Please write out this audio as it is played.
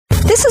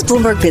This is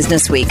Bloomberg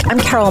Businessweek. I'm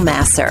Carol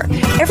Massar.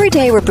 Every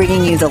day we're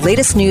bringing you the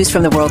latest news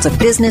from the worlds of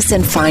business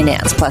and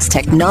finance, plus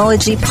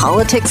technology,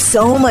 politics,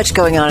 so much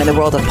going on in the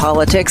world of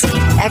politics,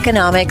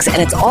 economics,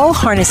 and it's all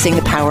harnessing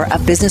the power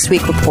of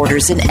Businessweek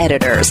reporters and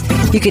editors.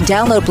 You can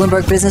download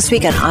Bloomberg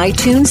Businessweek on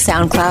iTunes,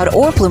 SoundCloud,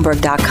 or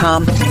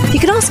Bloomberg.com. You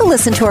can also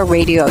listen to our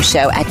radio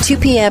show at 2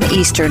 p.m.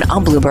 Eastern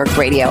on Bloomberg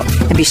Radio.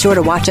 And be sure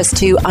to watch us,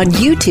 too, on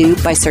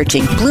YouTube by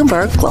searching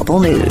Bloomberg Global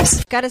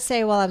News. Got to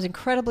say, while I was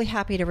incredibly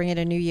happy to ring in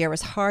a new year, it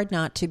was hard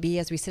not to be,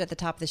 as we sit at the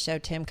top of the show,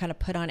 Tim, kind of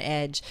put on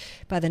edge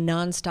by the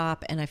nonstop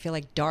and I feel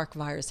like dark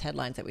virus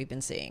headlines that we've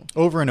been seeing.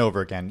 Over and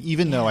over again,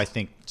 even though I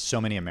think so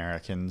many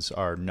Americans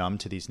are numb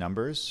to these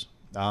numbers,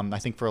 I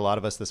think for a lot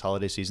of us this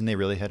holiday season, they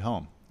really hit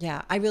home.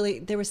 Yeah,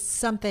 there was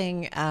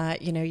something, I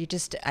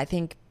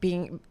think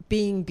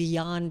being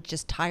beyond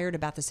just tired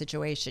about the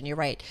situation. You're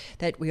right,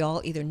 that we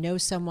all either know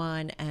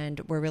someone and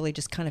we're really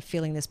just kind of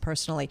feeling this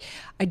personally.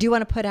 I do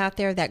want to put out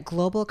there that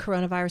global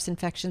coronavirus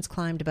infections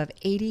climbed above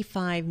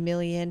 85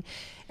 million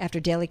after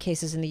daily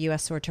cases in the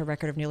U.S. soared to a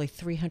record of nearly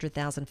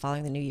 300,000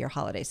 following the New Year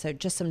holiday. So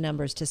just some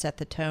numbers to set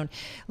the tone.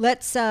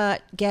 Let's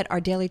get our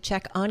daily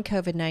check on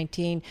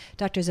COVID-19.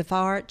 Dr.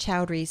 Zafar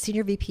Chaudry,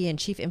 Senior VP and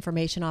Chief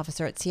Information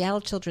Officer at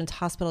Seattle Children's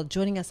Hospital,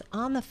 joining us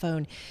on the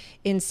phone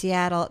in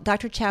Seattle.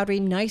 Dr.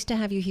 Chaudry, nice to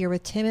have you here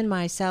with Tim and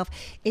myself.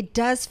 It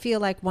does feel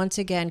like, once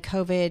again,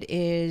 COVID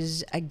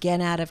is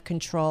again out of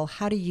control.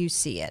 How do you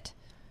see it?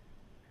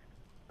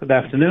 Good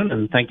afternoon,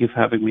 and thank you for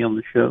having me on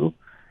the show.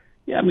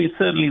 Yeah, I mean,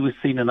 certainly we've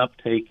seen an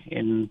uptake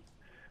in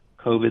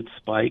COVID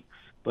spikes,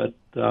 but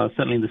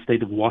certainly in the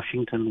state of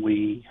Washington,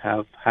 we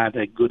have had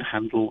a good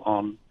handle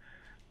on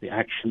the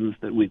actions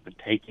that we've been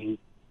taking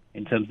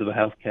in terms of a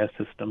healthcare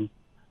system,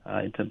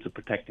 in terms of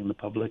protecting the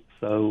public.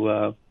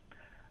 So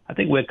I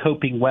think we're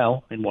coping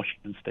well in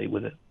Washington state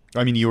with it.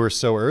 I mean, you were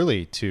so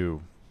early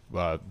to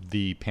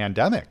the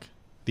pandemic.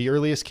 The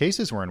earliest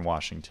cases were in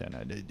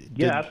Washington.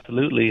 Yeah,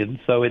 absolutely. And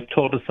so it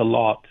taught us a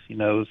lot,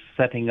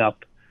 setting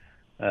up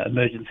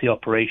emergency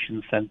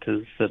operations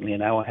centers, certainly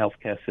in our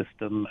healthcare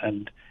system,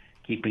 and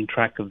keeping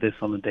track of this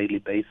on a daily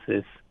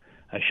basis,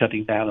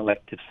 shutting down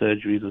elective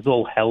surgeries has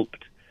all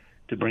helped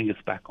to bring us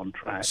back on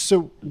track.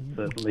 So and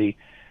certainly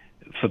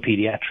for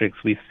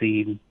pediatrics, we've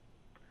seen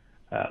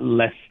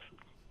less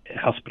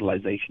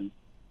hospitalization.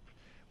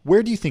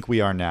 Where do you think we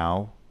are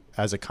now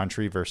as a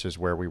country versus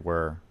where we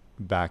were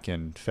back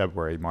in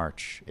February,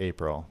 March,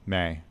 April,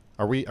 May?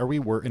 Are we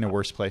in a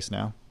worse place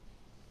now?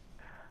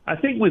 I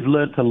think we've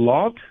learned a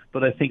lot,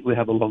 but I think we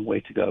have a long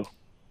way to go.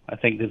 I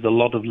think there's a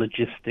lot of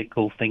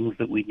logistical things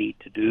that we need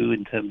to do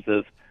in terms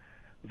of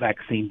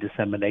vaccine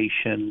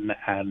dissemination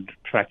and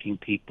tracking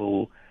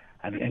people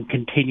and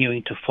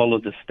continuing to follow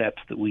the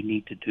steps that we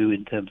need to do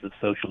in terms of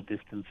social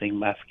distancing,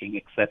 masking,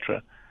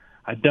 etc.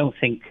 I don't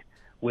think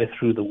we're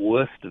through the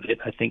worst of it.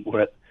 I think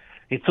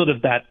it's sort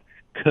of that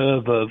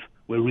curve of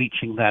we're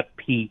reaching that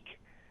peak,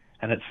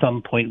 and at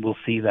some point we'll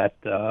see that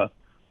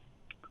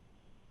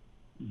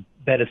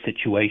better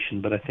situation,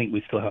 but I think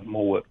we still have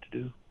more work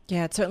to do.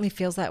 Yeah, it certainly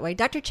feels that way.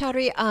 Dr.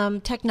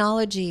 Chaudry,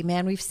 technology,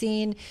 man, we've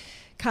seen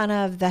kind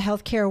of the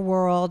healthcare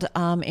world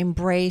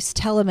embrace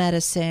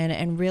telemedicine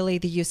and really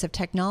the use of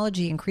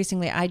technology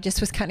increasingly. I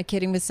just was kind of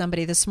kidding with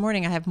somebody this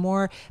morning. I have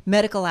more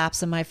medical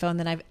apps on my phone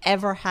than I've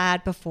ever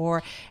had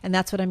before, and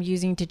that's what I'm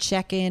using to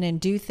check in and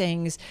do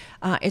things.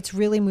 It's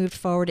really moved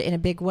forward in a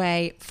big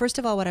way. First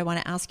of all, what I want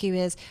to ask you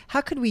is,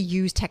 how could we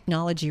use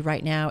technology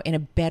right now in a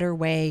better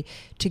way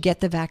to get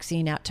the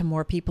vaccine out to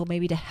more people,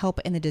 maybe to help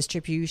in the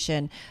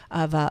distribution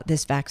of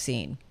this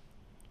vaccine?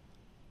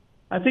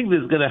 I think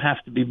there's going to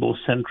have to be more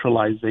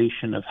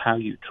centralization of how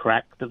you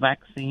track the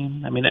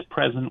vaccine. I mean, at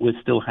present, we're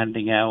still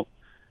handing out,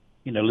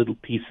 little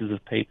pieces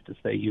of paper to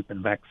say you've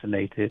been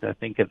vaccinated. I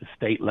think at the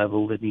state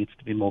level, there needs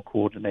to be more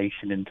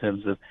coordination in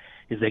terms of,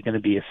 is there going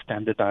to be a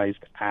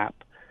standardized app?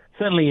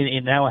 Certainly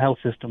in our health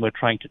system, we're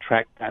trying to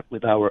track that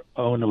with our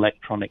own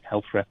electronic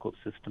health record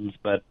systems,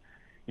 but,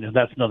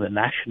 that's not a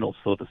national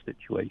sort of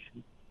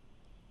situation.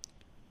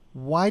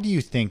 Why do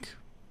you think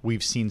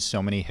we've seen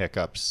so many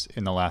hiccups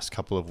in the last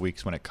couple of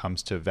weeks when it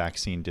comes to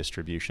vaccine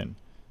distribution?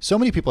 So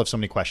many people have so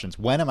many questions.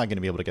 When am I going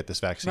to be able to get this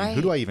vaccine? Right.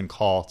 Who do I even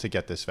call to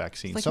get this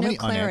vaccine? It's so like many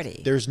no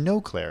clarity. There's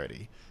no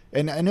clarity.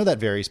 And I know that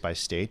varies by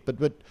state,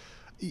 but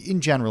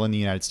in general in the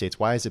United States,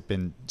 why has it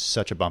been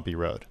such a bumpy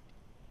road?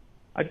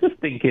 I just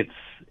think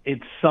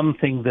it's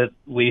something that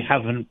we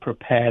haven't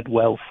prepared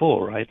well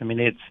for, right? I mean,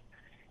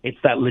 it's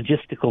that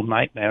logistical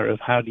nightmare of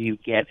how do you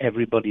get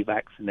everybody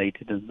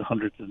vaccinated and the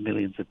hundreds of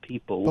millions of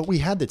people. But we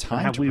had the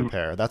time to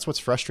prepare. That's what's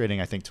frustrating,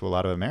 I think, to a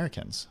lot of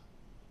Americans.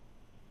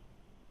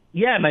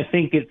 Yeah, and I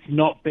think it's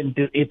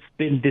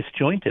been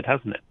disjointed,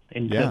 hasn't it?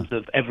 In terms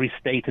of every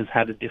state has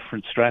had a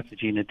different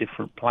strategy and a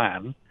different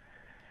plan.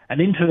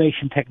 And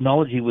information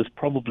technology was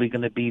probably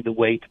going to be the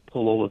way to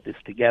pull all of this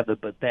together,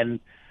 but then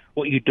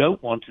what you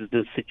don't want is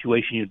the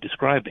situation you're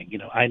describing.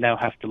 I now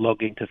have to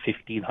log into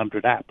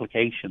 1,500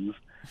 applications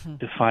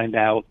to find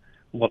out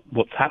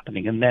what's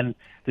happening. And then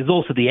there's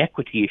also the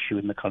equity issue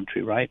in the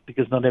country, right?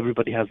 Because not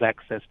everybody has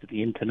access to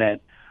the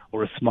internet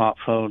or a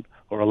smartphone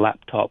or a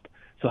laptop.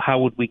 So how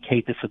would we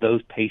cater for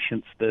those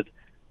patients that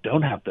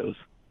don't have those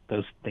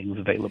things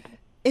available?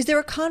 Is there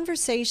a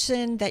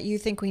conversation that you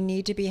think we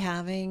need to be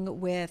having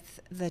with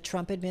the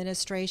Trump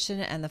administration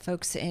and the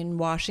folks in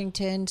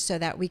Washington so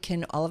that we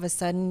can all of a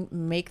sudden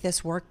make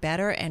this work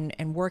better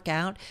and work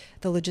out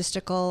the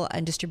logistical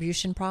and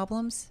distribution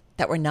problems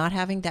that we're not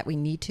having that we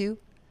need to?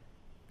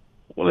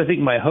 Well, I think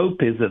my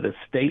hope is at the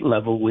state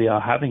level we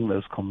are having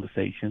those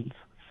conversations.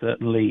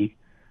 Certainly,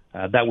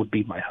 that would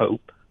be my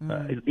hope.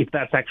 If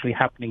that's actually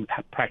happening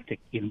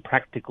in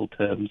practical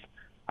terms,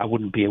 I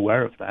wouldn't be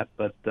aware of that,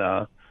 but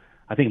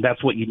I think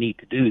that's what you need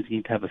to do, is you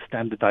need to have a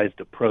standardized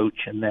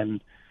approach, and then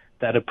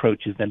that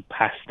approach is then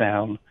passed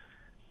down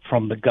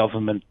from the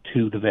government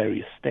to the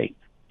various states.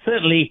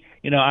 Certainly,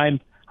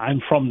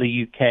 I'm from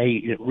the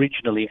UK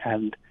originally,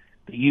 and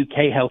the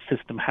UK health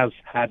system has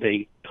had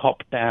a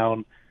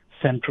top-down,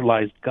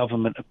 centralized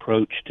government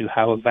approach to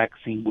how a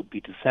vaccine would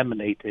be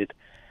disseminated,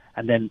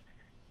 and then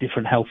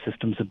different health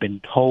systems have been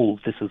told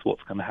this is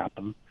what's going to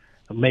happen,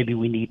 and maybe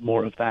we need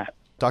more of that.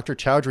 Dr.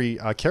 Chaudry,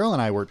 Carol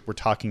and I were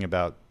talking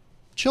about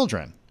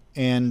children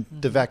and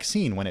the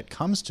vaccine when it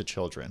comes to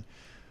children.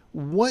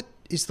 What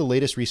is the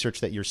latest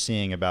research that you're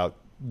seeing about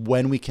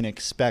when we can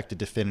expect a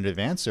definitive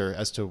answer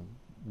as to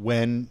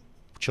when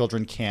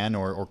children can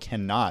or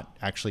cannot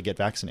actually get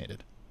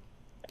vaccinated?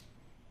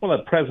 Well,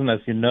 at present, as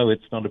you know,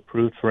 it's not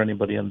approved for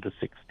anybody under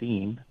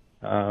 16.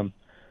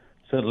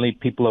 Certainly,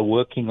 people are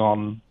working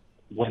on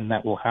when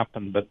that will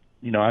happen, but,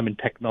 I'm in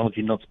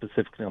technology, not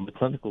specifically on the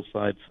clinical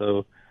side,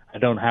 so I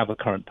don't have a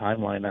current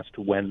timeline as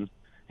to when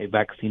a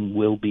vaccine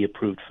will be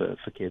approved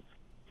for kids.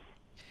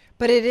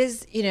 But it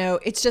is,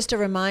 it's just a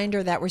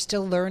reminder that we're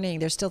still learning.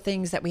 There's still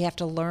things that we have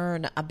to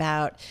learn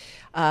about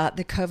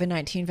the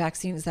COVID-19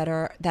 vaccines that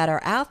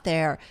are out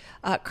there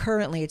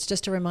currently. It's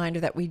just a reminder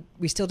that we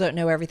still don't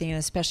know everything, and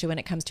especially when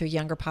it comes to a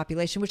younger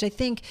population, which I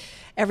think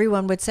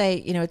everyone would say,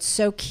 it's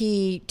so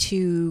key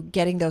to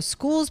getting those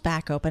schools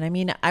back open. I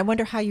mean, I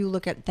wonder how you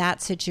look at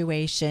that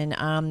situation.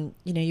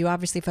 You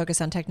obviously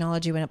focus on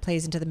technology when it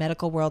plays into the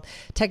medical world.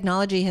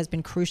 Technology has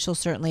been crucial,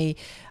 certainly,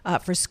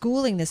 for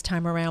schooling this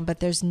time around, but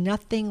there's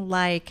nothing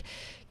like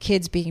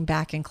kids being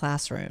back in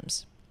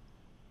classrooms.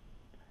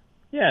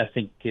 Yeah, I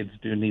think kids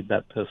do need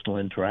that personal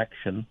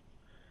interaction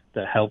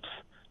that helps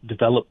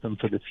develop them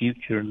for the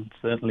future. And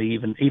certainly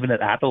even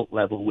at adult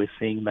level, we're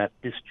seeing that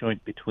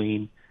disjoint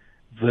between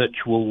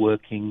virtual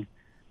working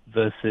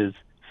versus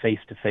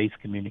face-to-face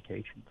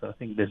communication. So I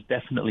think there's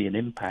definitely an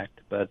impact,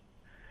 but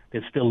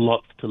there's still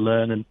lots to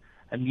learn.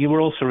 And you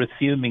were also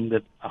assuming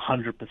that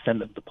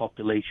 100% of the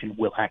population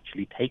will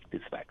actually take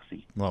this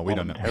vaccine. Well, we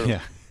don't know.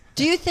 Yeah.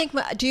 Do you think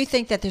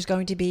that there's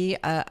going to be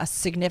a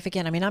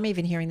significant, I'm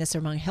even hearing this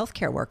among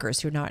healthcare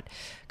workers who are not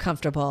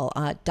comfortable,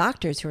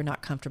 doctors who are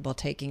not comfortable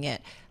taking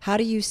it. How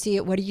do you see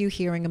it? What are you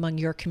hearing among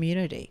your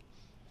community?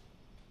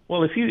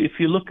 Well, if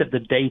you look at the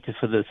data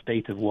for the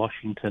state of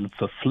Washington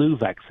for flu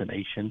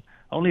vaccination,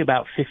 only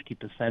about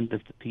 50%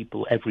 of the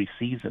people every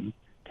season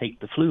take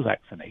the flu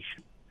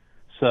vaccination.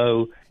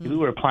 So if we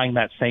were applying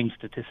that same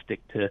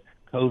statistic to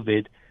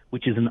COVID,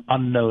 which is an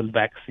unknown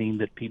vaccine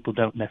that people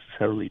don't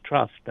necessarily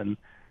trust, and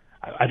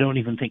I don't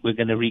even think we're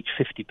going to reach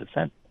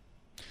 50%.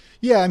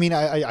 Yeah,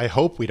 I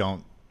hope we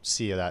don't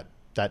see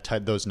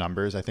those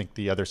numbers. I think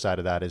the other side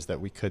of that is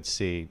that we could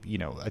see,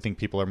 I think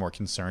people are more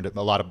concerned.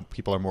 A lot of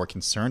people are more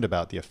concerned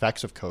about the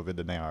effects of COVID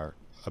than they are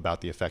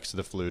about the effects of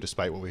the flu,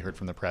 despite what we heard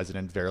from the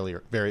president very,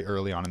 very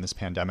early on in this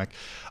pandemic.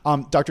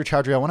 Dr.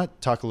 Chaudry, I want to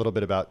talk a little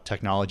bit about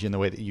technology and the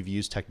way that you've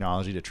used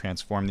technology to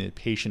transform the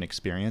patient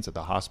experience at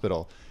the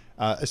hospital,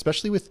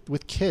 especially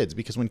with kids,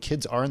 because when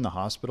kids are in the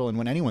hospital and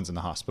when anyone's in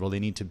the hospital, they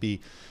need to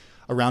be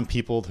around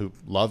people who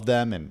love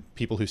them and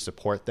people who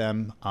support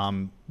them.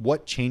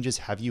 What changes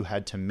have you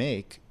had to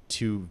make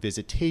to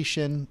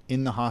visitation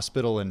in the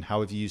hospital, and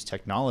how have you used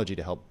technology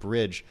to help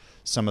bridge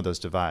some of those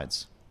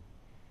divides?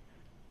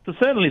 So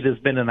certainly there's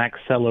been an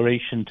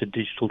acceleration to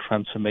digital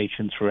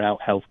transformation throughout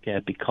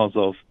healthcare because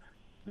of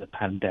the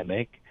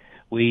pandemic.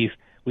 We've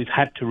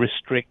had to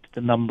restrict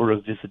the number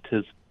of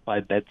visitors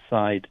by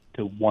bedside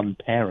to one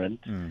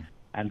parent,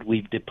 and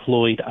we've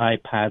deployed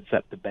iPads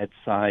at the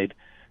bedside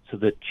so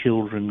that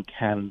children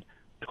can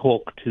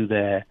talk to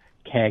their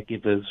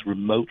caregivers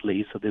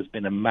remotely. So there's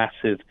been a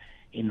massive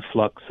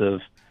influx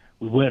of,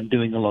 we weren't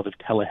doing a lot of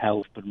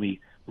telehealth, but we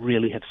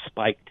really have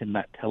spiked in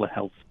that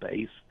telehealth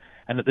space.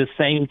 And at the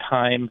same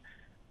time,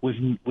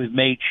 we've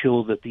made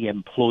sure that the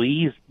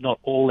employees, not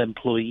all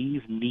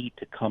employees, need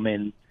to come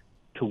in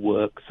to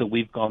work. So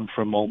we've gone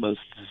from almost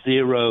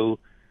 0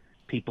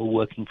 people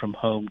working from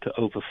home to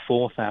over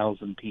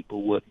 4,000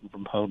 people working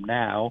from home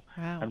now.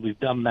 Wow. And we've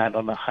done that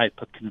on a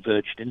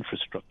hyper-converged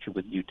infrastructure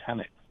with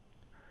Nutanix.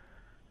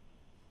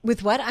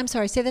 With what? I'm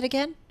sorry, say that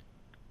again?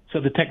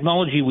 So the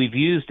technology we've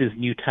used is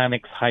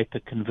Nutanix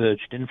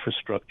hyper-converged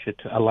infrastructure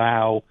to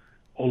allow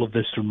all of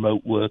this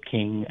remote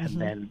working and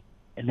then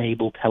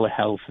enable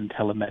telehealth and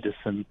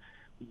telemedicine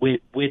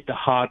with the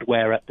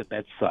hardware at the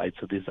bedside.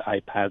 So there's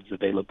iPads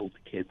available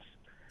to kids.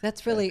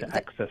 That's really to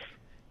access.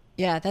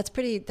 Yeah, that's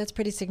pretty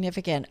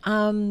significant.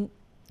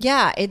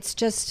 Yeah, it's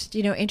just,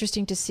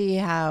 interesting to see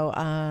how,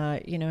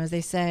 as they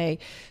say,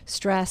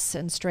 stress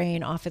and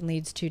strain often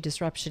leads to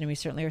disruption, and we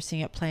certainly are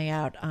seeing it playing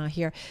out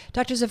here.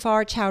 Dr.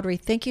 Zafar Chaudry,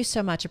 thank you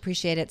so much.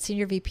 Appreciate it.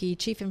 Senior VP,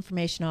 Chief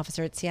Information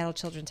Officer at Seattle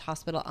Children's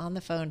Hospital, on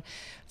the phone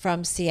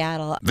from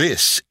Seattle.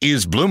 This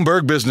is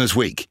Bloomberg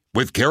Businessweek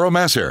with Carol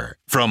Massar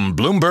from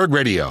Bloomberg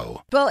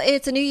Radio. Well,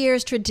 it's a New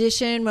Year's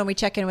tradition when we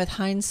check in with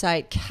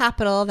Hindsight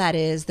Capital, that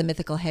is the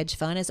mythical hedge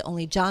fund, as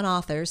only John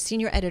Authers,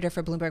 senior editor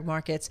for Bloomberg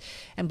Markets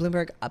and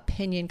Bloomberg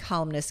Opinion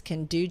Columnist,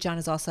 can do. John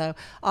is also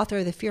author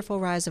of The Fearful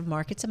Rise of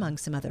Markets, among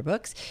some other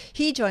books.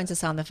 He joins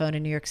us on the phone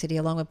in New York City,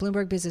 along with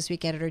Bloomberg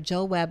Businessweek editor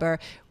Joel Weber,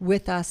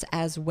 with us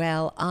as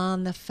well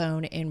on the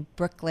phone in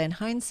Brooklyn.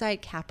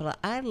 Hindsight Capital,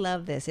 I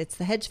love this. It's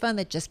the hedge fund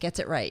that just gets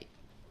it right.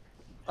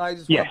 I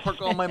just want to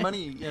park all my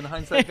money in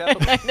Hindsight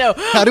Capital. I know.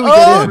 How do we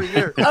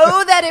get in?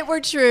 Oh, that it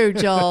were true,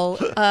 Joel.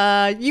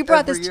 You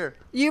brought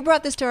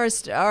this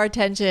to our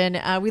attention.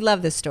 We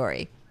love this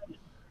story.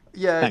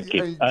 Yeah,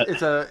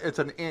 it's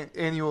an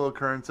annual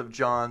occurrence of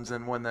John's,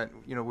 and one that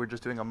we're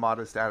just doing a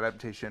modest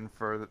adaptation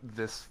for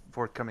this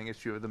forthcoming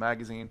issue of the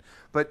magazine.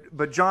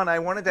 But John, I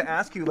wanted to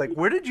ask you,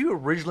 where did you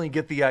originally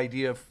get the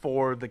idea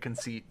for the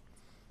conceit?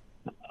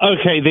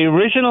 Okay, the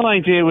original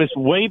idea was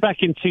way back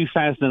in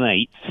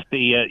 2008,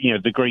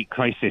 the Great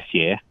Crisis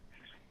year,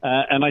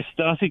 and I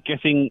started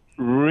getting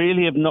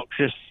really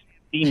obnoxious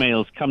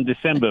emails come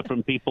December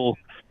from people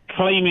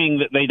claiming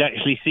that they'd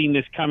actually seen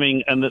this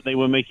coming and that they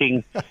were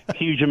making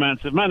huge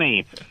amounts of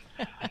money.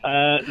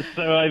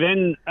 So I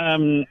then,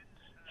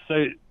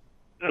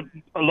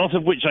 a lot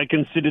of which I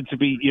considered to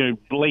be,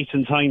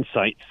 blatant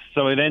hindsight.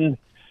 So I then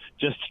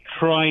just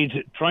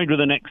tried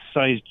with an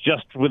exercise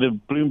just with a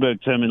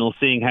Bloomberg terminal,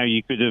 seeing how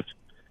you could have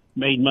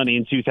made money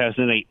in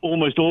 2008,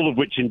 almost all of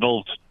which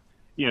involved,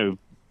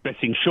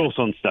 betting short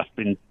on stuff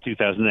in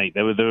 2008.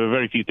 There were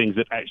very few things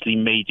that actually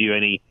made you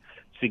any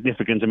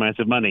significant amount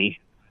of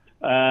money.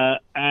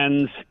 Yes,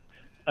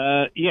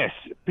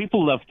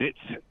 people loved it.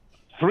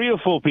 3 or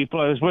 4 people,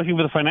 I was working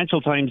for the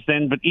Financial Times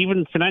then, but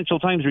even Financial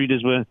Times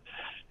readers were,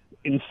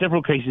 in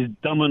several cases,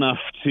 dumb enough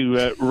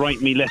to write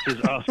me letters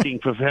asking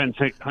for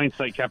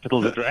Hindsight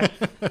Capital's address.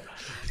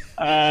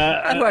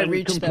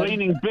 And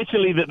complaining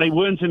bitterly that they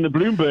weren't in the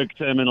Bloomberg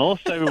terminal.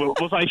 So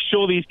was I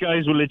sure these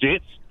guys were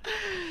legit?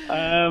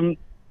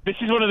 This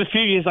is one of the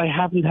few years I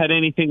haven't had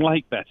anything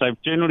like that. I've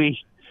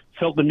generally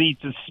felt the need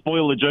to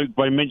spoil the joke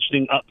by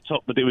mentioning up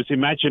top that it was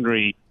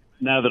imaginary,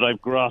 now that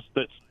I've grasped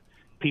that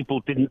people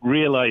didn't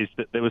realize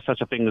that there was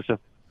such a thing as a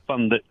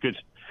fund that could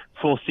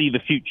foresee the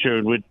future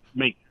and would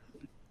make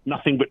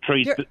nothing but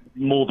trades that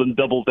more than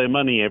doubled their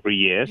money every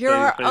year.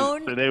 So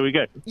there we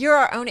go. You're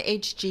our own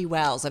H.G.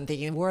 Wells. I'm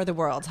thinking War of the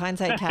Worlds,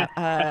 Hindsight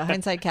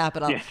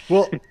Capital. Yes.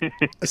 Well,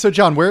 so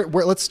John,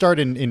 let's start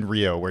in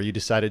Rio, where you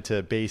decided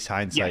to base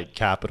Hindsight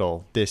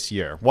Capital this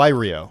year. Why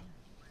Rio?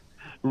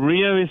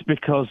 Rio is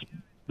because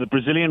the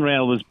Brazilian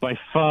real was by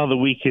far the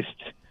weakest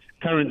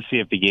currency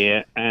of the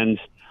year, and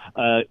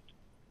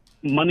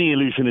money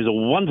illusion is a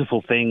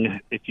wonderful thing.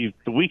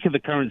 The weaker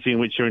the currency in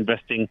which you're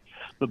investing,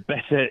 the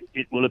better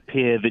it will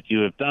appear that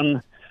you have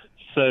done.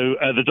 So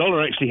the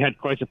dollar actually had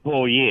quite a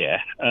poor year.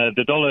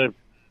 The dollar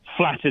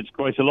flattered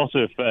quite a lot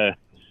of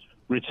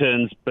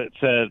returns, but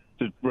the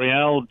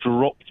real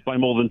dropped by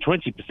more than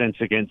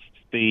 20% against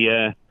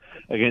the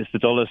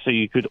dollar. So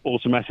you could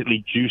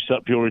automatically juice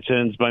up your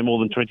returns by more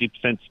than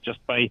 20% just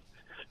by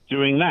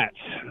doing that.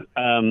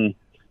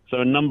 So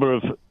a number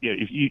of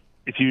if you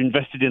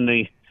invested in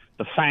the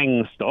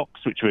FANG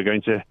stocks, which we're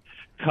going to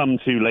come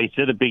to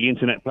later, the big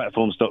internet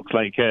platform stocks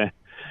like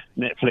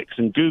Netflix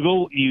and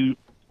Google, you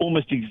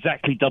almost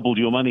exactly doubled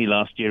your money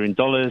last year in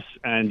dollars,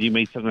 and you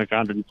made something like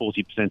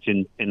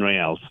 140% in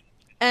reals.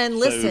 And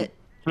listen,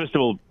 first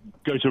of all,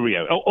 go to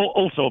Rio.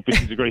 Also,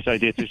 obviously, it's a great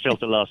idea to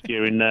shelter last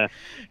year in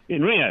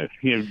Rio.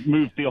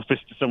 Move the office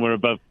to somewhere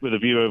above with a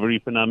view over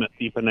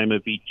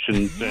Ipanema Beach,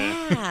 and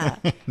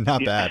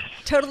not bad.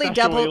 Totally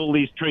double all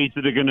these trades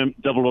that are going to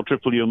double or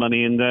triple your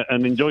money and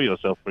enjoy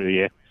yourself for a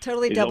year.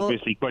 Totally it's double.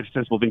 Obviously, quite a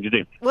sensible thing to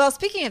do. Well,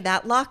 speaking of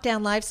that,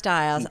 lockdown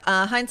lifestyles.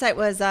 Hindsight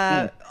was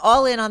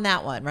all in on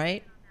that one,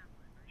 right?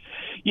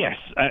 Yes,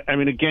 I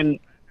mean, again.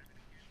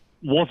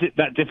 Was it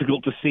that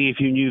difficult to see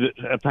if you knew that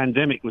a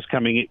pandemic was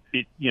coming?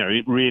 It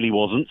really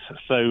wasn't.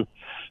 So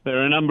there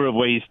are a number of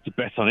ways to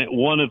bet on it.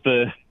 One of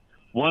the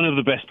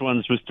best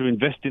ones was to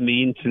invest in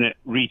the internet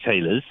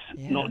retailers,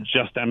 not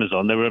just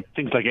Amazon. There were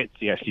things like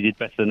Etsy actually did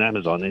better than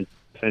Amazon in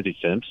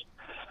percentage terms.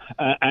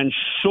 And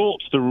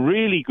short's the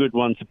really good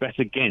one to bet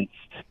against,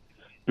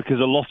 because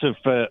a lot of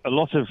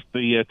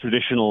the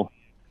traditional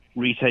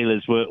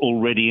retailers were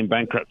already in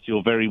bankruptcy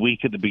or very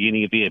weak at the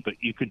beginning of the year. But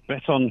you could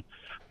bet on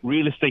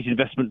real estate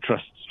investment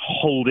trusts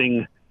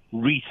holding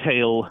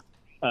retail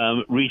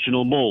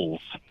regional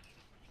malls,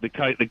 the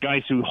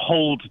guys who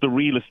hold the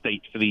real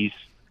estate for these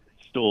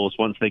stores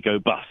once they go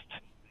bust.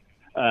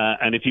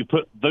 And if you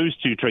put those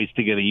two trades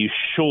together, you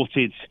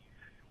shorted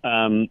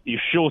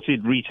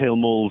retail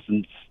malls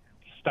and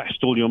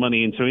stashed all your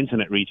money into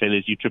internet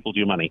retailers, you tripled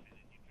your money,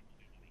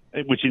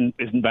 which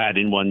isn't bad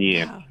in 1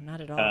 year. No, not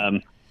at all.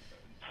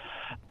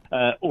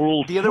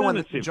 Or the other one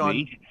that alternatively,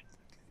 John.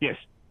 Yes.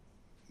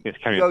 Yes,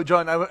 carry on. Oh,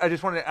 John, I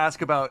just wanted to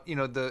ask about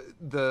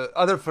the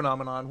other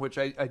phenomenon, which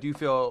I do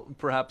feel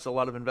perhaps a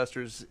lot of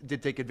investors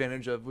did take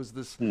advantage of, was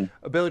this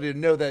ability to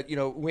know that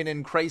when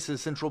in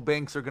crisis, central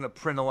banks are going to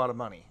print a lot of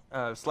money,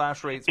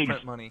 slash rates,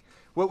 print money.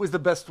 What was the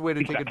best way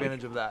to take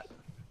advantage of that?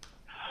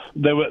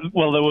 There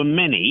were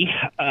many.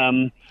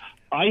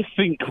 I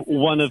think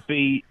one of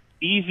the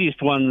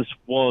easiest ones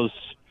was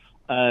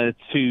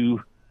to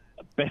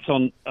bet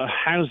on a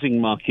housing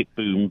market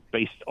boom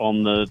based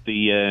on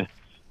the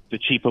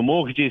cheaper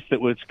mortgages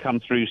that would come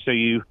through. So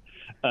you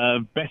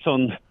bet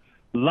on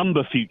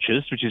lumber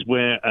futures, which is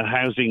where a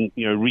housing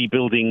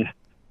rebuilding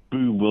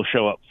boom will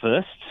show up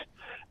first,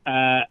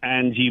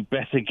 and you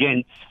bet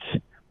against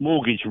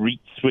mortgage REITs,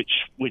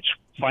 which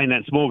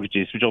finance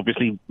mortgages, which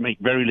obviously make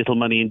very little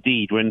money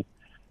indeed when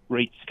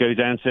rates go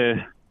down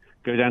to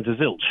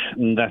zilch,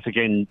 and that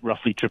again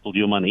roughly tripled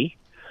your money.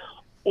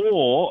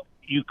 Or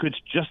you could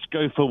just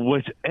go for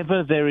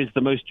whatever there is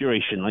the most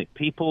duration. Like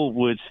people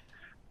would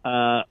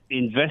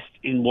invest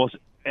in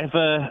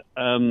whatever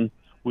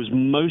was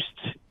most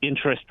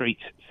interest rate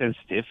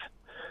sensitive,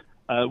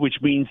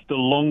 which means the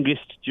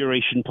longest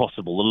duration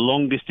possible, the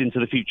longest into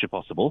the future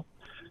possible.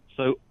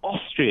 So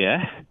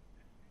Austria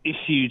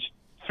issued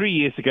 3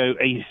 years ago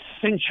a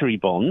century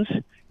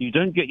bond. You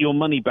don't get your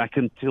money back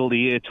until the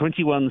year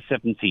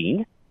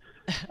 2117.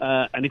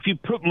 And if you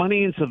put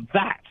money into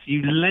that,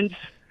 you lent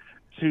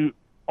to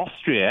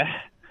Austria,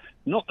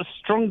 not the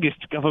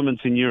strongest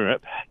government in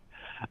Europe,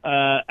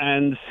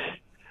 and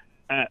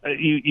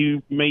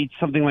you made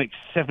something like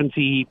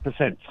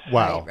 70%.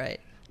 Wow. Right.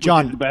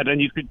 John, bad,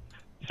 and you could.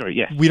 Sorry,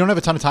 yes. We don't have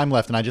a ton of time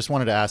left, and I just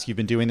wanted to ask, you've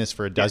been doing this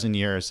for a dozen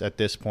years at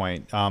this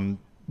point.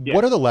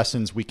 What are the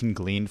lessons we can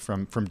glean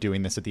from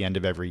doing this at the end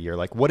of every year?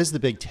 Like, what is the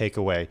big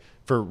takeaway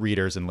for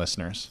readers and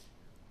listeners?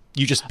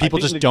 People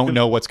just don't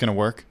know what's going to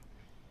work?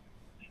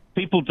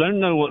 People don't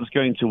know what's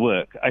going to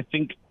work. I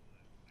think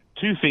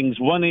two things.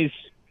 One is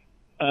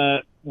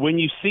when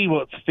you see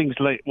what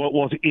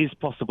is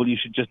possible, you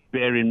should just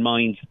bear in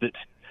mind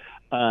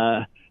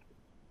that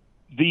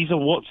these are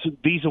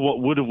what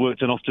would have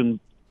worked, and often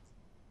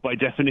by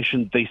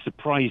definition they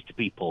surprised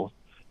people.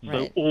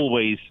 So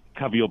always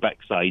cover your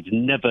backside.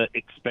 Never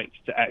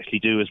expect to actually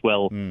do as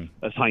well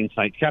as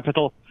Hindsight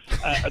Capital.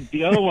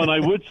 The other one I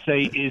would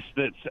say is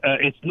that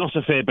it's not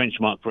a fair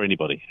benchmark for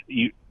anybody.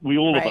 We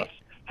all of us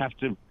have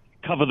to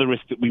cover the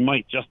risk that we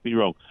might just be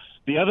wrong.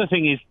 The other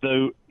thing is,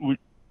 though,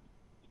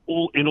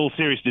 in all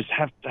seriousness,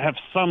 have to have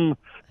some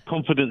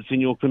confidence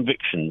in your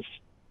convictions.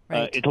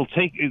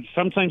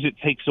 Sometimes it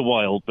takes a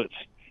while, but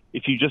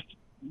if you just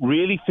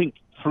really think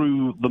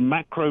through the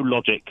macro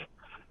logic,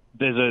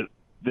 there's a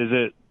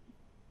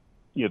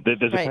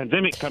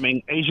pandemic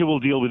coming. Asia will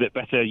deal with it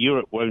better.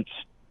 Europe won't,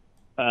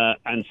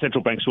 and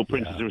central banks will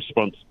print as a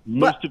response.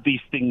 Most of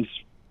these things,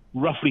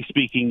 roughly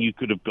speaking, you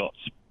could have got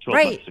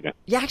 12 months ago.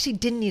 You actually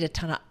didn't need a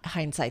ton of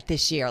hindsight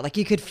this year. Like,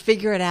 you could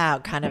figure it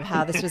out, kind of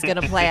how this was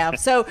going to play out.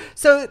 So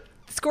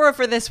score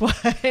for this one.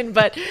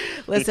 But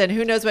listen,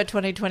 who knows what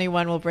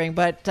 2021 will bring?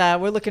 But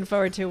we're looking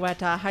forward to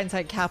what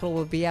Hindsight Capital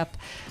will be up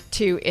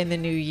to in the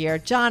new year.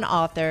 John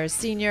Authers,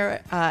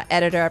 senior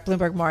editor at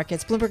Bloomberg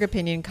Markets, Bloomberg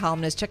Opinion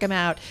columnist. Check him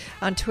out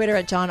on Twitter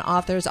at John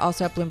Authers,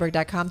 also at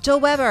Bloomberg.com.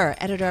 Joel Weber,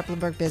 editor at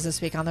Bloomberg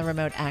Businessweek on the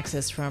remote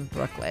access from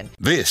Brooklyn.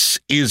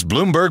 This is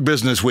Bloomberg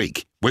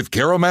Businessweek with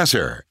Carol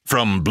Massar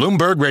from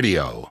Bloomberg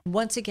Radio.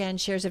 Once again,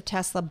 shares of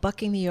Tesla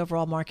bucking the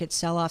overall market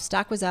sell-off.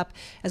 Stock was up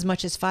as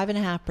much as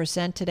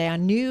 5.5% today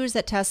on news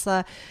that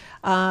Tesla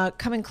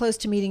coming close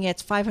to meeting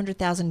its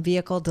 500,000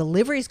 vehicle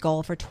deliveries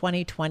goal for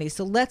 2020.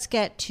 So let's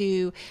get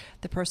to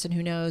the person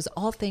who knows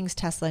all things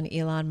Tesla and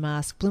Elon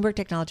Musk. Bloomberg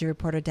technology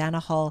reporter Dana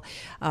Hull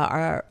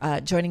are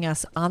joining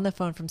us on the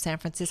phone from San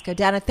Francisco.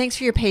 Dana, thanks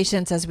for your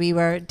patience as we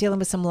were dealing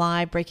with some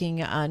live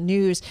breaking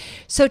news.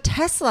 So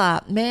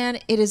Tesla, man,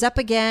 it is up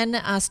again,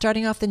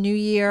 starting off the new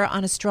year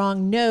on a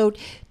strong note.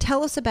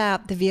 Tell us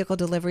about the vehicle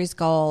deliveries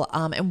goal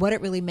and what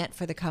it really meant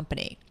for the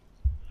company.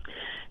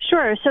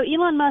 Sure. So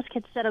Elon Musk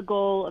had set a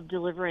goal of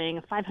delivering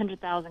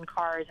 500,000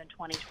 cars in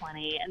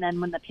 2020. And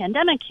then when the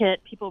pandemic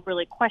hit, people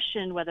really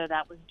questioned whether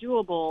that was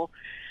doable.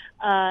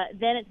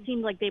 Then it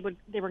seemed like they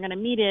were going to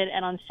meet it.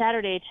 And on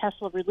Saturday,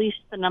 Tesla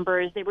released the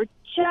numbers. They were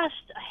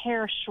just a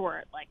hair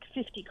short, like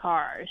 50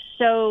 cars.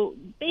 So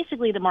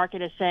basically the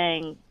market is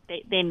saying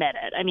they met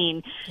it. I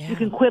mean, you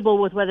can quibble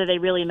with whether they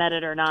really met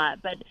it or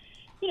not. But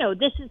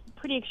this is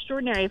pretty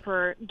extraordinary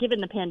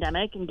given the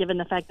pandemic and given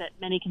the fact that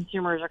many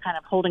consumers are kind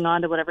of holding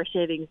on to whatever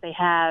savings they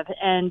have.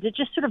 And it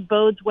just sort of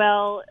bodes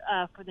well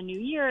for the new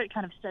year. It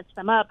kind of sets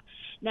them up.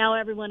 Now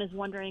everyone is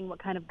wondering what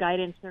kind of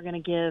guidance they're going to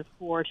give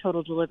for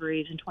total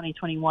deliveries in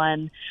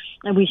 2021.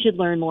 And we should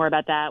learn more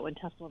about that when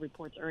Tesla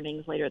reports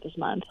earnings later this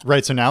month.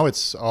 Right. So now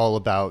it's all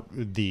about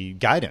the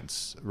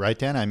guidance, right,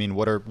 Dan? I mean,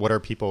 what are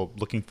people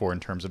looking for in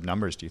terms of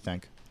numbers, do you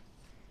think?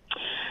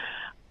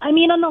 I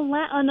mean, on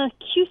the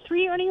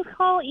Q3 earnings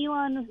call,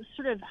 Elon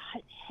sort of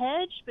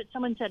hedged, but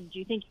someone said, "Do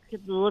you think you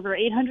could deliver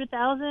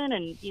 800,000?"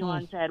 And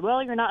Elon said,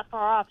 "Well, you're not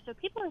far off." So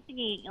people are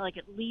thinking like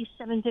at least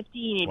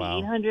 750, maybe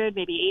 800,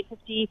 maybe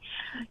 850.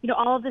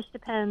 All of this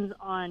depends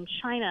on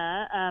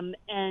China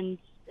and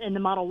the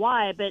Model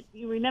Y. But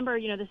you remember,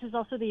 this is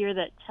also the year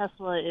that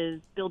Tesla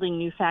is building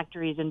new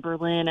factories in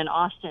Berlin and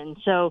Austin.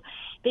 So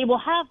they will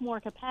have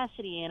more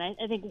capacity. And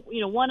I think,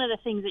 one of the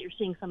things that you're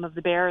seeing some of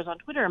the bears on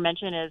Twitter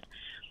mention is,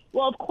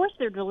 well, of course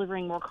they're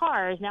delivering more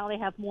cars. Now they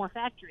have more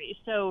factories.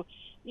 So,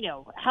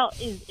 how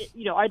is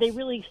it, are they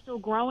really still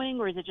growing,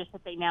 or is it just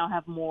that they now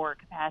have more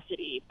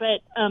capacity?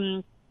 But,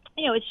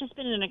 it's just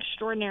been an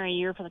extraordinary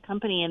year for the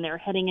company, and they're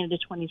heading into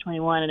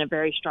 2021 in a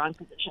very strong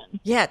position.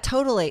 Yeah,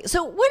 totally.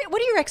 So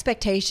what are your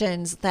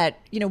expectations that,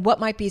 what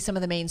might be some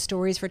of the main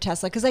stories for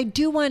Tesla? Because I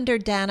do wonder,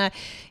 Dana,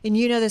 and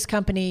this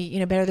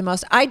company, better than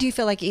most. I do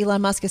feel like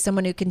Elon Musk is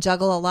someone who can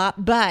juggle a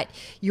lot, but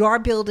you are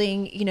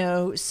building,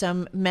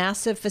 some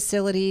massive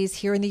facilities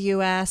here in the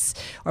U.S.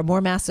 or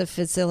more massive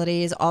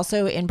facilities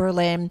also in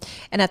Berlin.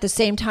 And at the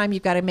same time,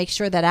 you've got to make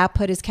sure that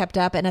output is kept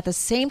up. And at the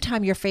same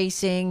time, you're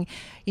facing,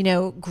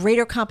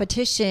 greater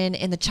competition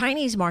in the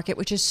Chinese market,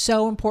 which is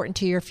so important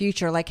to your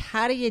future. Like,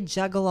 how do you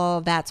juggle all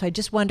of that? So I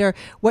just wonder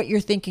what you're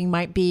thinking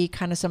might be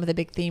kind of some of the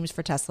big themes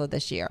for Tesla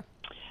this year.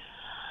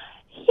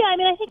 Yeah, I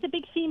mean, I think the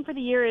big theme for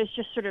the year is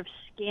just sort of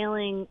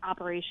scaling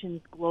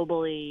operations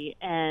globally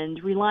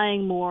and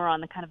relying more on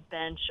the kind of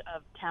bench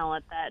of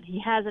talent that he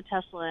has at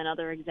Tesla and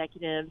other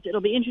executives. It'll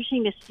be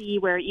interesting to see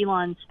where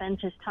Elon spends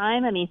his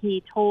time. I mean,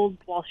 he told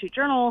Wall Street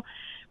Journal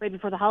right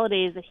before the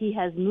holidays that he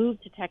has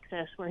moved to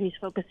Texas, where he's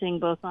focusing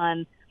both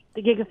on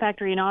the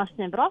Gigafactory in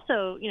Austin, but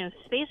also,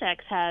 SpaceX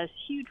has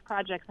huge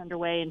projects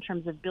underway in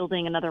terms of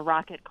building another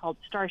rocket called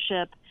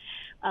Starship.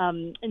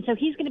 And so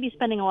he's going to be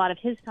spending a lot of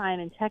his time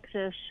in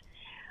Texas.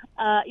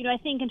 I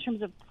think in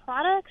terms of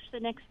products,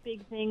 the next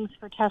big things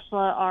for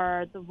Tesla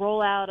are the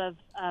rollout of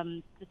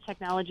the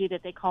technology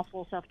that they call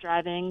full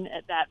self-driving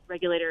that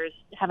regulators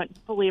haven't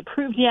fully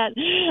approved yet,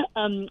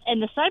 and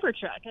the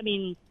Cybertruck. I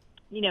mean,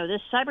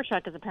 this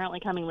Cybertruck is apparently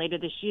coming later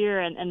this year,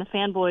 and the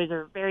fanboys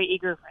are very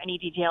eager for any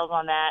details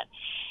on that.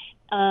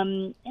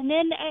 And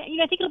then,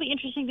 I think it'll be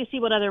interesting to see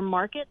what other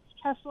markets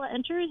Tesla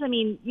enters. I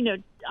mean,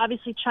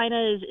 obviously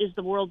China is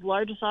the world's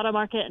largest auto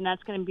market, and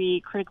that's going to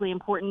be critically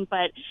important.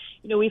 But,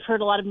 we've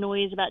heard a lot of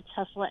noise about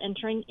Tesla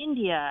entering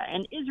India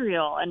and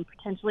Israel and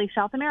potentially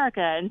South America.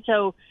 And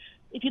so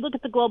if you look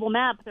at the global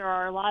map, there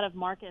are a lot of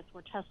markets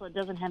where Tesla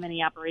doesn't have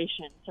any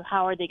operation. So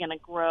how are they going to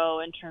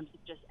grow in terms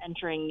of just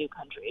entering new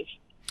countries?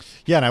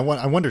 Yeah, and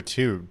I wonder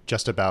too,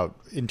 just about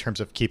in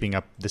terms of keeping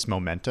up this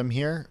momentum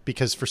here,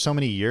 because for so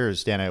many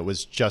years, Dana, it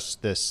was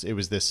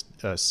this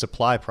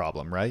supply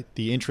problem, right?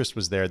 The interest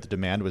was there, the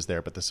demand was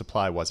there, but the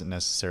supply wasn't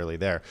necessarily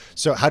there.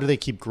 So how do they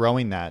keep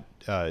growing that?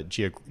 How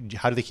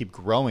do they keep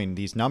growing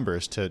these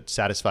numbers to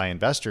satisfy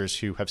investors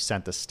who have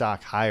sent the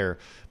stock higher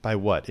by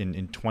what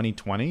in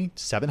 2020,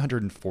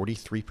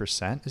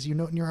 743%, as you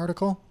note in your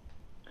article?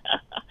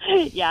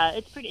 Yeah,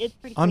 it's pretty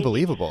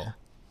unbelievable. Crazy.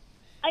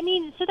 I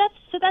mean, so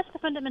that's the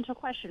fundamental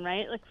question,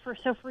 right? Like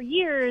for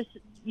years,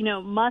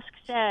 Musk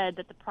said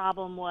that the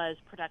problem was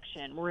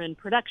production. We're in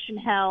production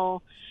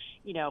hell.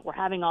 We're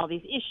having all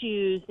these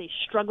issues. They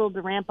struggled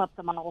to ramp up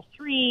the Model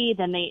 3.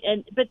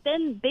 But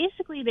then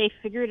basically they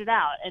figured it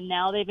out, and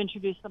now they've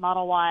introduced the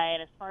Model Y.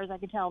 And as far as I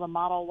can tell, the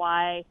Model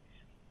Y,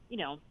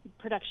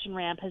 production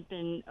ramp has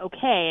been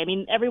okay. I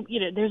mean,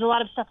 there's a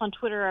lot of stuff on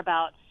Twitter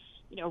about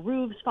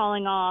roofs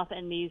falling off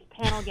and these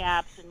panel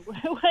gaps, and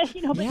but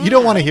you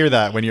don't want to hear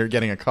that when you're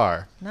getting a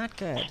car. Not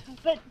good.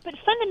 But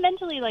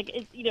fundamentally,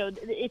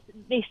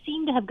 they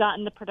seem to have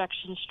gotten the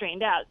production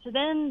straightened out. So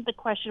then the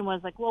question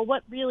was like, well,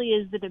 what really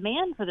is the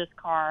demand for this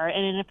car?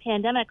 And in a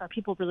pandemic, are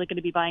people really going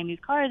to be buying these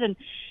cars? And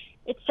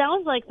it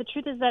sounds like the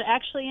truth is that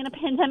actually in a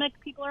pandemic,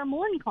 people are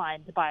more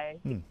inclined to buy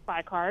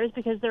cars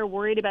because they're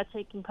worried about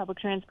taking public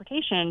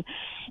transportation.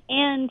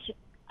 And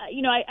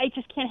I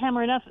just can't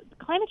hammer enough.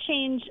 Climate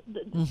change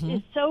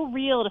is so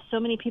real to so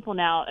many people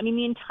now. I mean,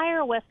 the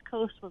entire West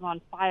Coast was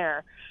on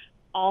fire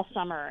all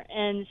summer.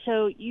 And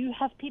so you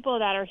have people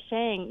that are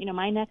saying,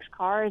 my next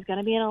car is going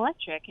to be an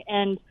electric.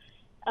 And,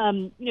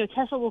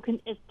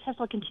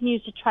 Tesla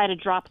continues to try to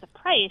drop the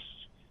price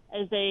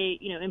as they,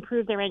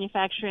 improve their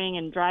manufacturing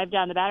and drive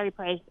down the battery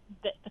price,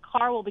 the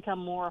car will become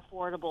more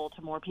affordable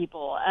to more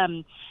people.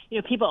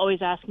 People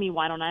always ask me,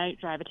 why don't I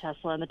drive a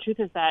Tesla? And the truth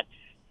is that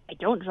I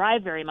don't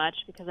drive very much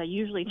because I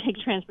usually take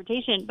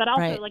transportation, but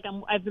also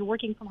I've been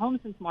working from home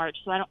since March,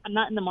 so I'm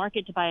not in the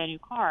market to buy a new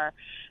car.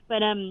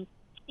 But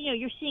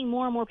you're seeing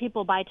more and more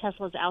people buy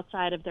Teslas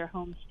outside of their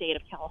home state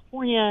of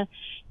California.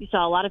 You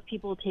saw a lot of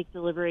people take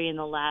delivery in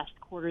the last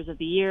quarters of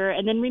the year,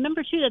 and then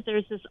remember too that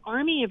there's this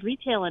army of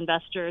retail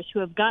investors who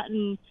have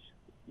gotten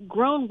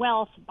grown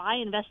wealth by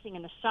investing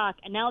in the stock,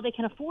 and now they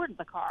can afford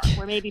the car,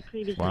 where maybe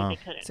previously they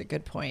couldn't. That's a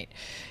good point.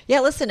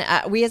 Yeah, listen,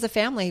 we as a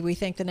family, we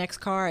think the next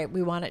car,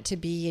 we want it to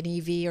be an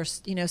EV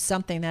or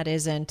something that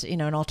isn't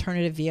an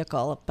alternative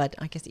vehicle. But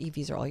I guess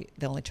EVs are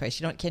the only choice.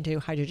 You can't do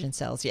hydrogen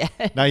cells yet.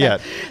 Not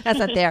yet. That's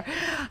not there.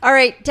 All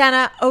right,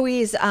 Dana,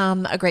 always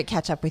a great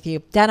catch up with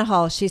you. Dana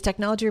Hall, she's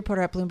technology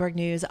reporter at Bloomberg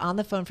News, on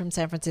the phone from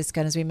San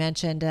Francisco. And as we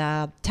mentioned,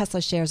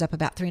 Tesla shares up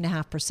about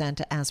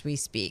 3.5% as we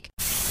speak.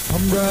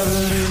 I'm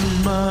driving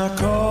in my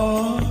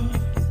car.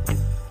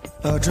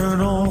 I turn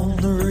on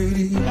the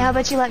radio. How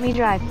about you let me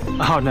drive?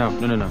 Oh, no.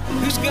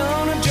 Who's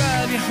gonna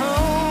drive you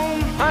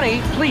home?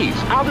 Honey, please,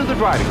 I'll do the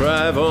driving.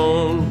 Drive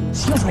on.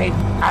 Excuse me,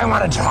 I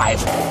want to drive.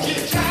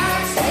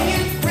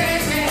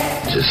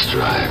 Just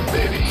drive,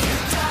 baby.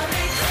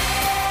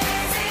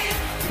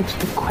 It's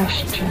the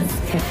question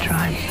that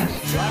drives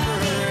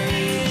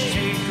us.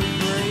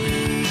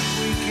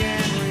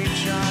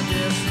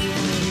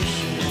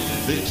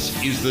 This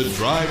is the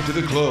Drive to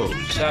the Close.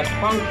 That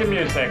funky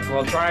music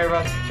will drive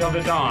us till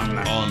the dawn.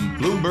 On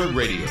Bloomberg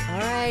Radio. All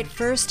right,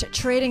 first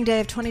trading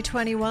day of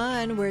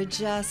 2021. We're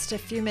just a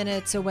few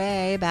minutes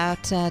away,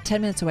 about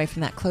 10 minutes away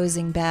from that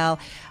closing bell.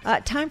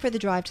 Time for the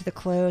Drive to the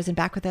Close. And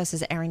back with us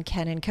is Aaron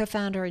Kennon,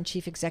 co-founder and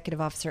chief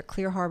executive officer at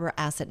Clear Harbor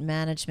Asset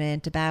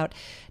Management. About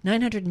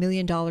 $900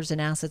 million in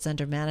assets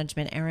under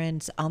management.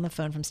 Aaron's on the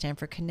phone from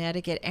Stamford,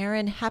 Connecticut.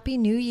 Aaron, Happy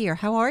New Year.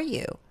 How are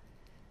you?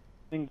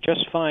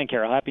 Just fine,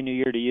 Carol. Happy New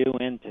Year to you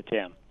and to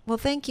Tim. Well,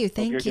 thank you.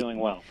 Hope you're doing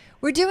well.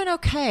 We're doing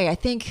okay. I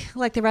think,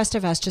 like the rest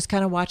of us, just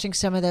kind of watching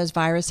some of those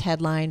virus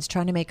headlines,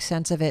 trying to make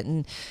sense of it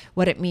and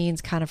what it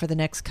means kind of for the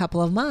next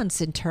couple of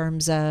months in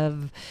terms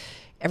of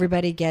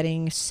everybody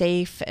getting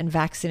safe and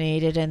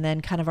vaccinated and then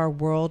kind of our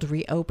world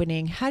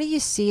reopening. How do you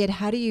see it?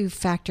 How do you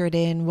factor it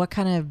in? What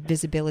kind of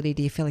visibility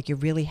do you feel like you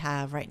really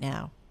have right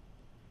now?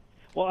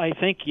 Well, I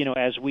think,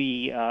 as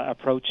we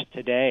approach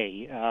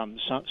today,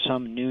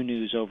 some new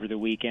news over the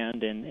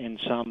weekend and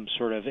some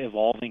sort of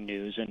evolving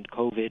news, and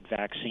COVID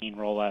vaccine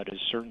rollout is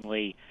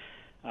certainly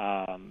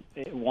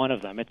one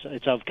of them.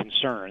 It's of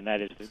concern.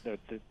 That is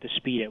the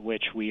speed at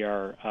which we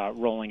are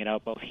rolling it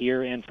out both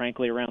here and,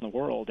 frankly, around the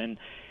world. And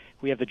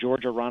we have the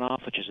Georgia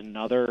runoff, which is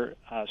another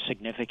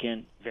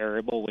significant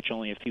variable, which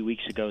only a few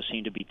weeks ago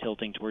seemed to be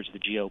tilting towards the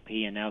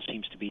GOP and now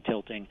seems to be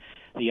tilting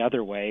the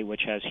other way,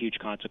 which has huge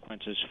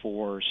consequences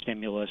for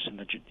stimulus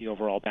and the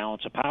overall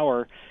balance of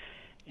power.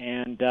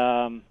 And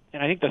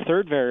I think the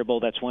third variable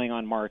that's weighing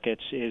on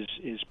markets is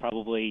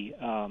probably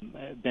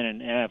been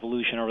an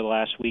evolution over the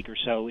last week or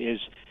so, is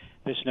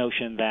this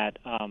notion that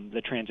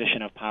the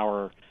transition of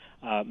power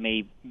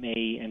may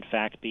in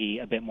fact be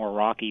a bit more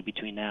rocky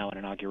between now and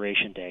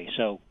Inauguration Day.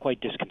 So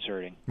quite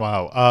disconcerting.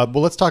 Wow.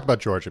 Well, let's talk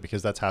about Georgia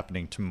because that's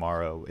happening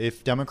tomorrow.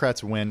 If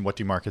Democrats win, what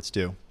do markets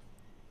do?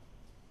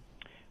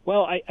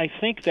 Well, I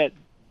think that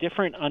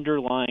different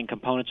underlying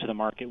components of the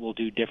market will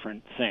do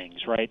different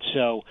things, right?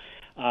 So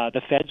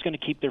the Fed's going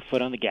to keep their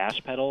foot on the gas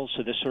pedal.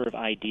 So this sort of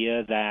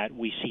idea that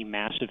we see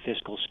massive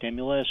fiscal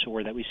stimulus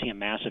or that we see a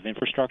massive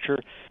infrastructure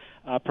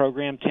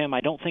program, Tim,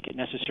 I don't think it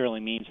necessarily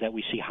means that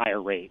we see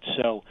higher rates.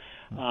 So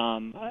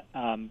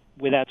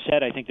with that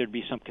said, I think there'd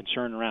be some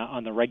concern around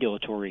on the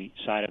regulatory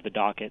side of the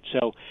docket.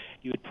 So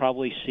you would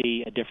probably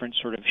see a different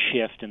sort of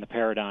shift in the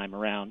paradigm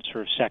around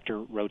sort of sector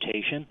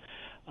rotation.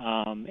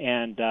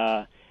 And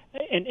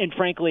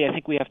frankly, I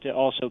think we have to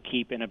also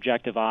keep an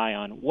objective eye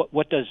on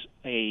what does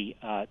a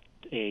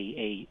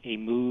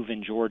move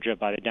in Georgia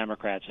by the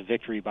Democrats, a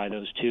victory by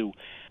those two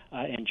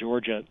in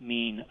Georgia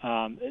mean.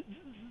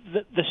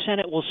 The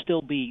Senate will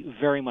still be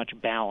very much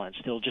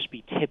balanced. It'll just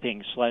be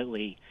tipping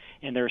slightly,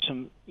 and there are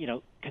some,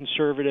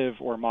 conservative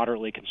or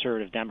moderately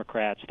conservative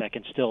Democrats that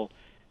can still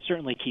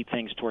certainly keep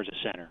things towards the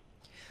center.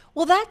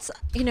 Well, that's,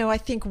 I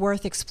think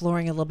worth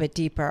exploring a little bit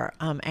deeper,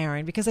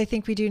 Aaron, because I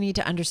think we do need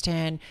to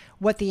understand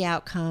what the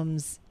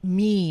outcomes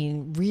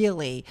mean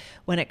really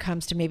when it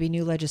comes to maybe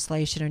new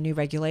legislation or new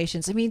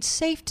regulations. I mean,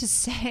 safe to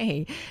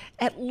say,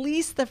 at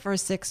least the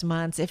first 6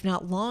 months, if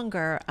not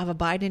longer, of a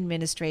Biden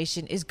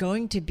administration is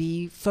going to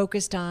be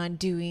focused on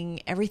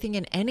doing everything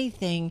and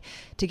anything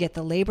to get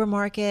the labor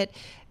market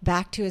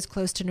back to as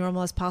close to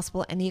normal as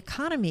possible and the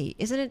economy.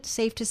 Isn't it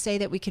safe to say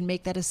that we can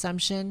make that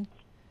assumption?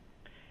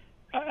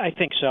 I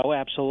think so,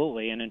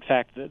 absolutely. And in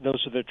fact,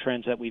 those are the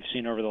trends that we've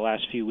seen over the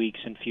last few weeks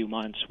and few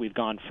months. We've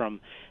gone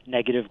from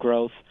negative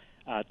growth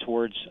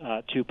towards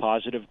to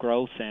positive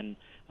growth, and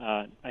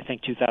I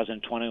think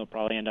 2020 will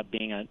probably end up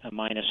being a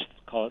minus,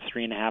 call it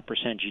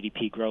 3.5%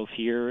 GDP growth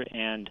year.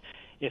 And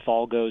if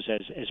all goes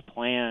as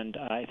planned,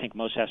 I think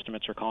most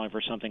estimates are calling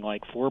for something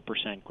like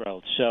 4%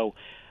 growth. So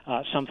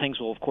some things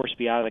will, of course,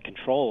 be out of the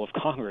control of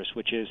Congress,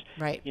 which is,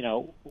 right.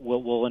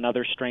 Will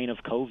another strain of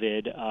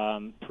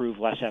COVID prove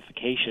less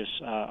efficacious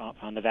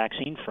on the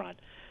vaccine front?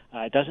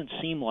 It doesn't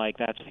seem like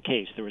that's the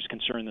case. There was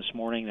concern this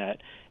morning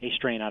that a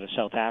strain out of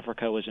South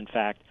Africa was, in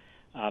fact,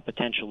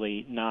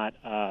 potentially not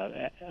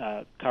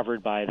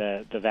covered by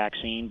the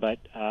vaccine, but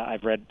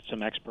I've read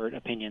some expert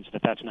opinions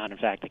that that's not, in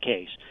fact, the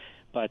case.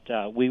 But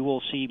we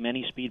will see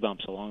many speed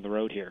bumps along the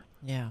road here.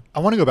 Yeah. I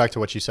want to go back to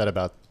what you said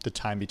about the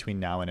time between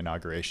now and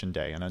Inauguration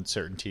Day and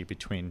uncertainty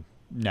between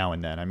now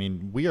and then. I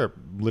mean, we are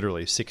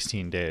literally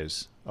 16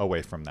 days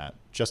away from that,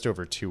 just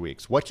over 2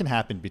 weeks. What can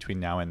happen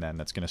between now and then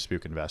that's going to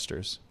spook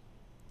investors?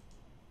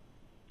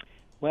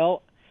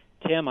 Well,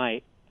 Tim,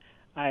 I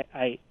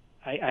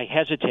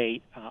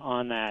hesitate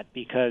on that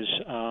because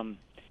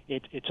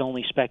it's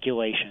only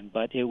speculation,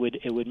 but it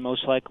would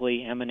most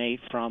likely emanate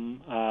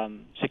from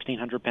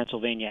 1600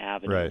 Pennsylvania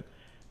Avenue, right?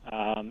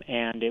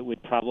 And it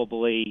would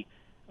probably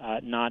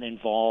not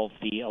involve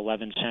the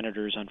 11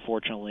 senators,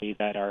 unfortunately,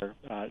 that are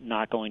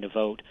not going to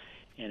vote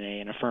in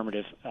an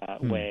affirmative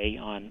way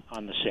on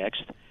the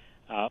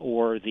 6th,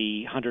 or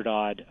the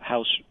 100-odd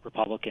House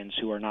Republicans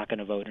who are not going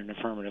to vote in an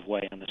affirmative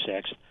way on the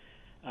 6th.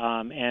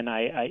 And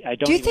I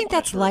don't. Do you think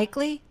that's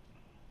likely?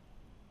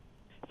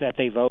 That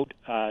they vote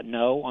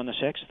no on the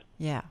 6th?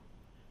 Yeah.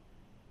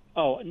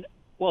 Oh,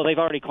 well, they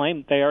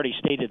already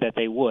stated that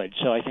they would,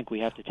 so I think we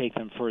have to take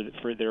them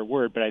for their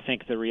word. But I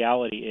think the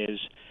reality is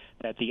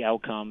that the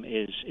outcome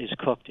is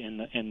cooked in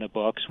the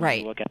books. When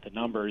you look at the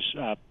numbers,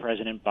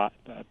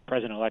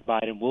 President-elect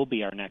Biden will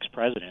be our next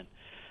president.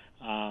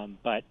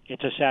 But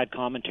it's a sad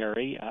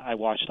commentary. I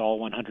watched all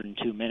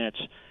 102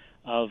 minutes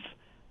of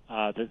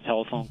the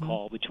telephone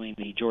call between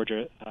the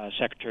Georgia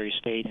Secretary of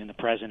State and the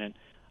president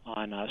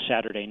on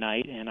Saturday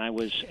night, and I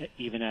was,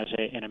 even as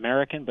an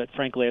American, but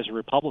frankly as a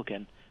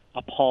Republican,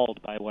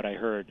 appalled by what I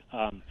heard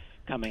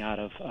coming out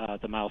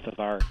of the mouth of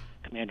our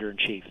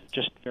Commander-in-Chief.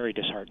 Just very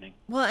disheartening.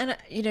 Well,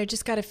 and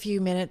just got a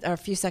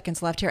few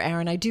seconds left here,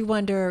 Aaron. I do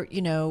wonder,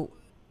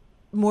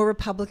 more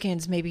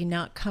Republicans maybe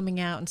not coming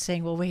out and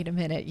saying, well, wait a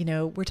minute,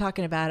 we're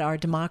talking about our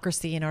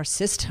democracy and our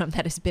system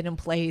that has been in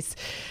place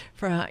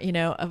for,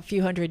 a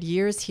few hundred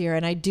years here.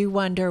 And I do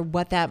wonder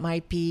what that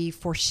might be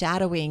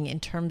foreshadowing in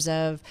terms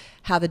of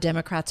how the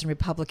Democrats and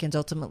Republicans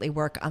ultimately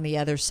work on the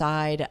other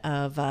side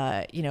of,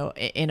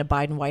 in a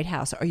Biden White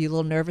House. Are you a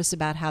little nervous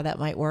about how that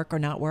might work or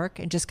not work?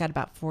 And just got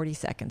about 40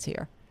 seconds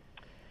here.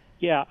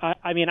 Yeah,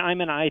 I mean, I'm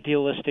an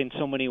idealist in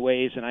so many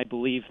ways, and I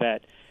believe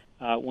that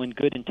when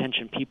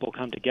good-intentioned people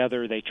come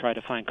together, they try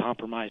to find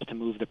compromise to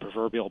move the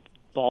proverbial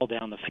ball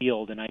down the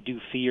field. And I do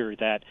fear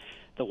that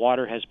the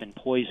water has been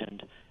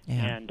poisoned,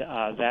 and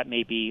that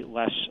may be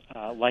less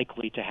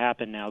likely to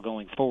happen now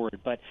going forward.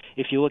 But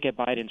if you look at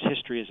Biden's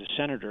history as a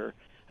senator,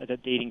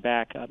 that dating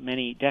back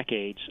many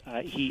decades,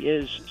 he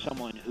is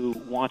someone who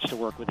wants to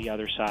work with the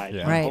other side.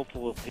 Yeah. Right.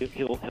 Hopefully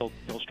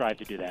he'll strive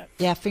to do that.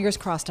 Yeah, fingers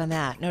crossed on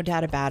that. No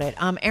doubt about it.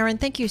 Aaron,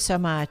 thank you so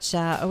much.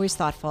 Always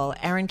thoughtful.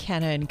 Aaron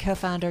Kennon,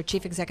 co-founder,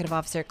 chief executive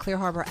officer at Clear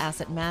Harbor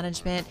Asset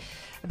Management,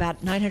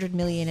 about $900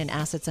 million in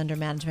assets under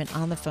management,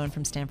 on the phone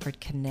from Stamford,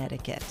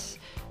 Connecticut.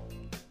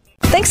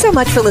 Thanks so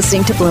much for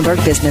listening to Bloomberg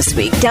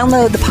Businessweek.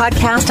 Download the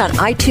podcast on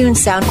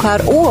iTunes,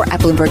 SoundCloud, or at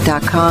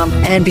Bloomberg.com.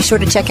 And be sure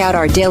to check out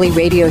our daily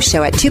radio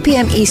show at 2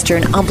 p.m.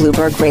 Eastern on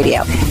Bloomberg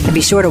Radio. And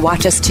be sure to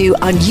watch us, too,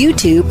 on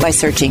YouTube by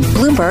searching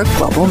Bloomberg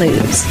Global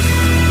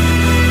News.